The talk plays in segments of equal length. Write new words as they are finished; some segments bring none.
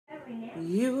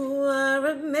You are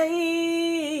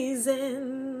amazing,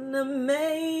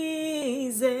 amazing,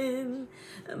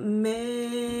 amazing.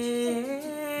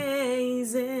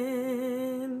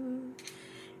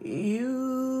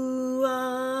 You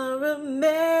are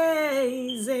amazing,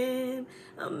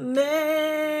 amazing.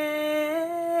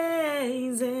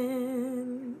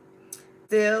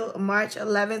 Still March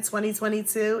 11th,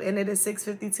 2022, and it is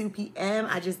 6:52 p.m.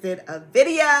 I just did a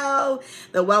video.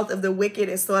 The wealth of the wicked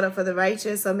is stored up for the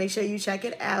righteous, so make sure you check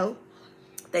it out.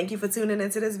 Thank you for tuning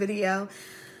into this video.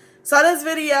 So this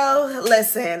video,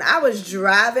 listen, I was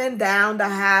driving down the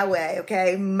highway,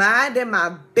 okay, minding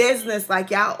my business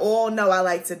like y'all all know I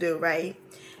like to do, right?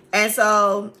 And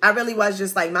so I really was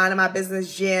just like minding my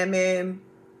business, jamming,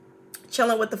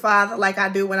 chilling with the Father like I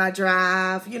do when I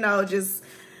drive, you know, just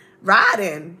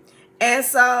riding. And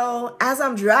so as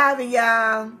I'm driving,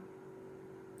 y'all,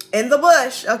 in the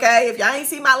bush, okay, if y'all ain't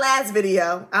seen my last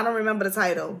video, I don't remember the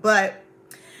title, but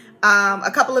a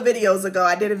couple of videos ago,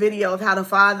 I did a video of how the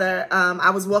Father,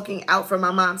 I was walking out from my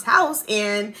mom's house,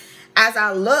 and as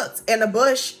I looked in the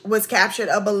bush was captured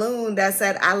a balloon that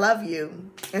said, I love you.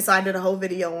 And so I did a whole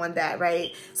video on that,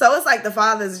 right? So it's like the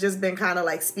Father's just been kind of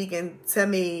like speaking to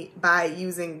me by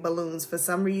using balloons for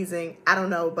some reason. I don't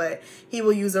know, but he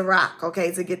will use a rock,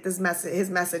 okay, to get this message, his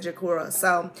message across.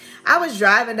 So I was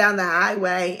driving down the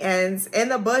highway, and in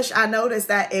the bush, I noticed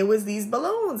that it was these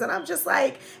balloons. And I'm just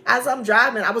like, as I'm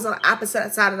driving, I was on the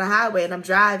opposite side of the highway, and I'm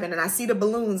driving, and I see the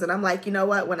balloons, and I'm like, you know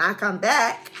what? When I come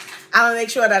back, I'm going to make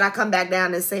sure that I come back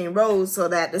down the same road, so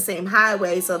that the same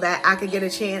highway, so that I could get a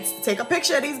chance to take a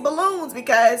picture of these balloons,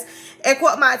 because it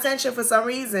caught my attention for some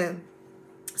reason.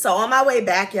 So on my way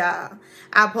back, y'all,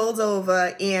 I pulled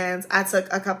over and I took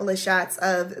a couple of shots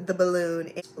of the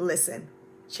balloon. Listen,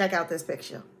 check out this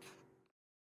picture.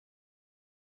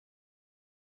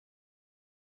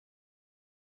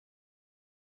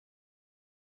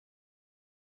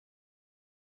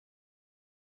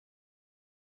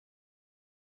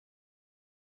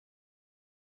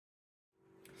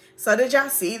 So did y'all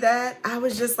see that? I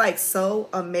was just like so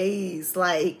amazed.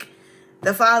 Like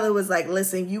the Father was like,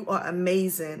 listen, you are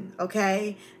amazing,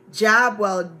 okay? Job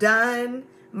well done.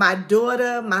 My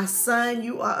daughter, my son,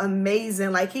 you are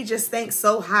amazing. Like he just thinks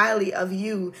so highly of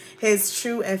you, his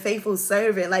true and faithful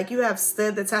servant. Like you have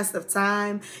stood the test of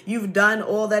time. You've done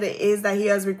all that it is that he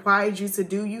has required you to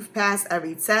do. You've passed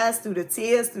every test, through the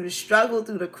tears, through the struggle,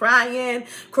 through the crying,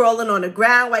 crawling on the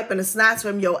ground, wiping the snots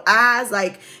from your eyes.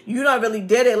 Like you don't really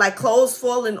did it. Like clothes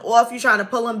falling off, you trying to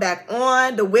pull them back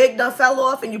on. The wig done fell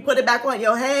off and you put it back on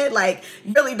your head. Like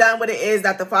you really done what it is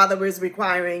that the Father is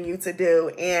requiring you to do.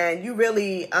 And you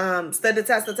really stood the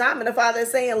test of time. And the Father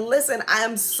is saying, listen, I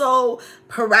am so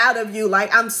proud of you. Like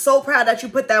I'm so proud that you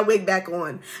put that wig back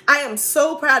on. I am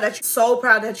so proud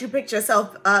that you picked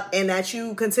yourself up and that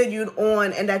you continued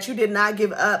on and that you did not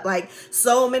give up. Like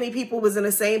so many people was in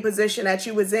the same position that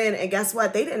you was in, and guess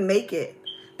what? They didn't make it.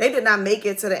 They did not make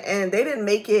it to the end. They didn't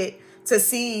make it to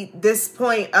see this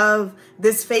point of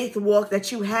this faith walk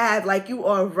that you have. Like you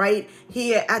are right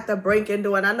here at the brink and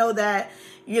doing. I know that,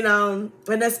 you know,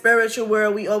 in the spiritual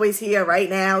world, we always hear right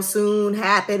now, soon,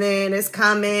 happening, it's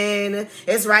coming,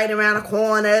 it's right around the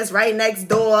corner, it's right next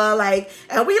door. Like,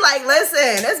 and we like,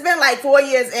 listen, it's been like 4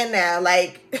 years in now.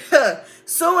 Like,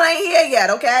 soon ain't here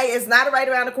yet, okay? It's not right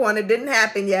around the corner. It didn't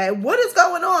happen yet. What is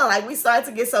going on? Like, we start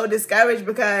to get so discouraged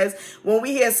because when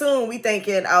we hear soon, we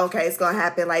thinking, oh, okay, it's going to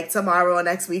happen like tomorrow or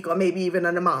next week or maybe even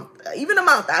in a month. Even a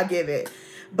month, I'll give it.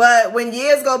 But when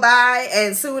years go by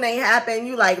and soon ain't happen,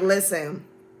 you like, listen,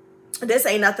 this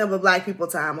ain't nothing but black people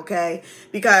time, okay?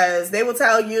 Because they will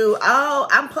tell you, oh,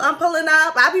 I'm pulling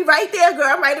up. I'll be right there, girl.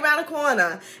 I'm right around the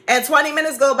corner. And 20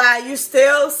 minutes go by, you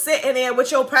still sitting there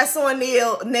with your press-on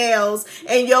nails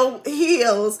and your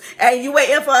heels, and you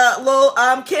waiting for little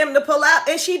Kim to pull up,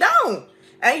 and she don't.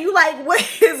 And you like, what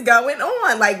is going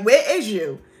on? Like, where is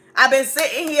you? I've been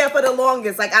sitting here for the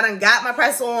longest. Like, I done got my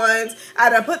press-ons.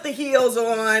 I done put the heels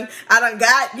on. I done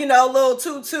got, you know, little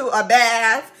tutu, a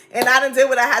bath. And I done did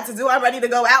what I had to do. I'm ready to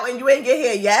go out and you ain't get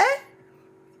here yet?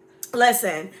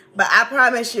 Listen, but I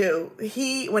promise you,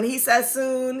 when he says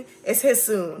soon, it's his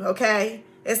soon, okay?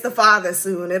 It's the Father's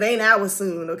soon. It ain't our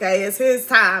soon, okay? It's his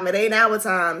time. It ain't our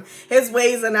time. His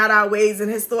ways are not our ways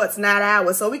and his thoughts not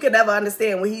ours. So we could never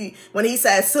understand when he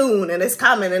says soon and it's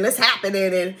coming and it's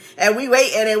happening and we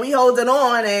waiting and we holding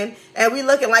on and we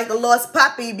looking like the lost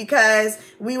puppy because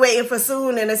we waiting for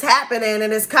soon and it's happening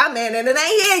and it's coming and it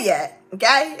ain't here yet.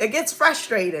 Okay, it gets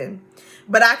frustrating.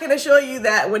 But I can assure you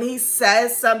that when he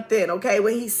says something, okay,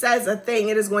 when he says a thing,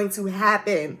 it is going to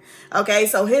happen. Okay,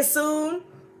 so his soon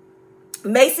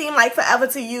may seem like forever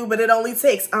to you, but it only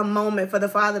takes a moment for the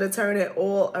Father to turn it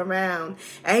all around.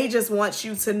 And he just wants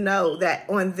you to know that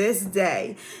on this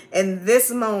day, in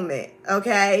this moment,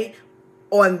 okay,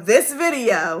 on this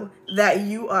video, that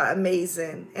you are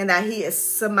amazing and that he is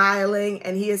smiling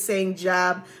and he is saying,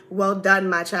 job well done,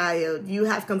 my child. You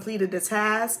have completed the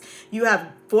task. You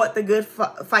have fought the good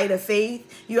fight of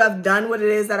faith. You have done what it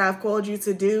is that I've called you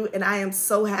to do. And I am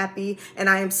so happy and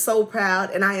I am so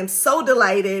proud and I am so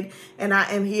delighted. And I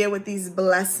am here with these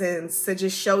blessings to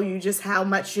just show you just how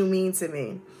much you mean to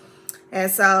me.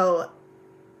 And so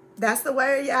that's the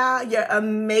word, y'all. You're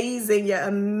amazing. You're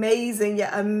amazing.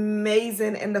 You're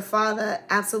amazing. And the Father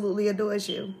absolutely adores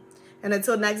you. And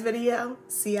until next video,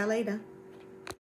 see y'all later.